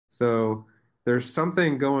So there's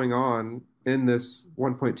something going on in this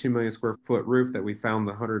 1.2 million square foot roof that we found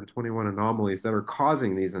the 121 anomalies that are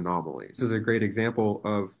causing these anomalies. This is a great example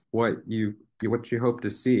of what you hope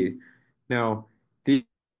to see. Now, the,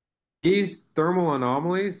 these thermal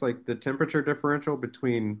anomalies, like the temperature differential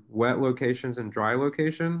between wet locations and dry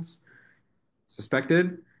locations,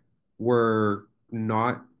 suspected were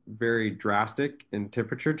not very drastic in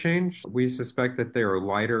temperature change. We suspect that they are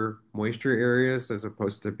lighter moisture areas as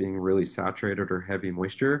opposed to being really saturated or heavy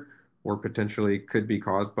moisture, or potentially could be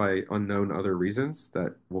caused by unknown other reasons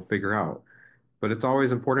that we'll figure out. But it's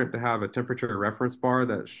always important to have a temperature reference bar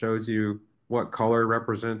that shows you what color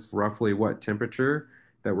represents roughly what temperature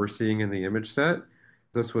that we're seeing in the image set.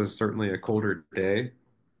 This was certainly a colder day.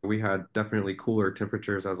 We had definitely cooler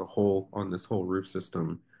temperatures as a whole on this whole roof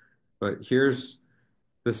system. But here's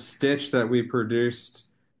the stitch that we produced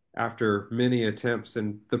after many attempts.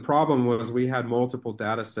 And the problem was we had multiple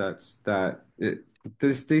data sets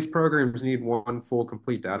these programs need one full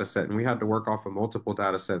complete data set, and we had to work off of multiple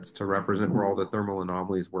data sets to represent where all the thermal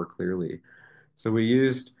anomalies were clearly. So we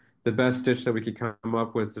used the best stitch that we could come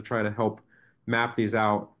up with to try to help map these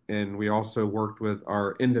out. And we also worked with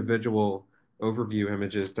our individual overview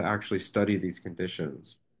images to actually study these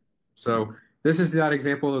conditions. So this is that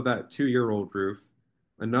example of that 2-year-old roof.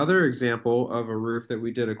 Another example of a roof that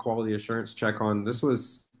we did a quality assurance check on. This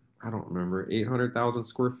was, I don't remember, 800,000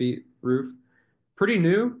 square feet roof. Pretty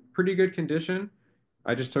new, pretty good condition.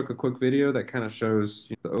 I just took a quick video that kind of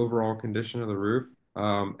shows the overall condition of the roof.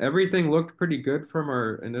 Everything looked pretty good from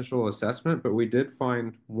our initial assessment, but we did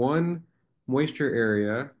find one moisture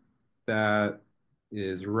area that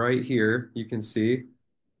is right here. You can see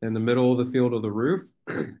in the middle of the field of the roof.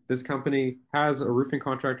 This company has a roofing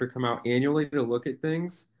contractor come out annually to look at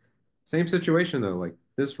things. Same situation though, like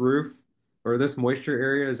this roof or this moisture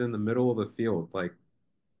area is in the middle of the field, like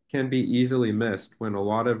can be easily missed when a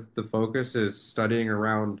lot of the focus is studying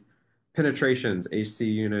around penetrations, AC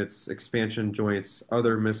units, expansion joints,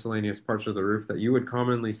 other miscellaneous parts of the roof that you would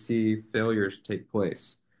commonly see failures take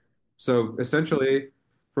place. So essentially,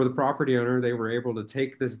 for the property owner, they were able to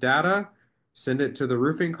take this data, send it to the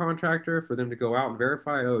roofing contractor for them to go out and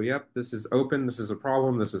verify, oh, yep, this is open, this is a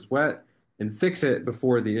problem, this is wet, and fix it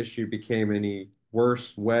before the issue became any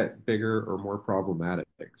worse, wet, bigger, or more problematic.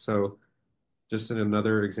 So just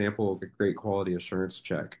another example of a great quality assurance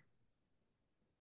check.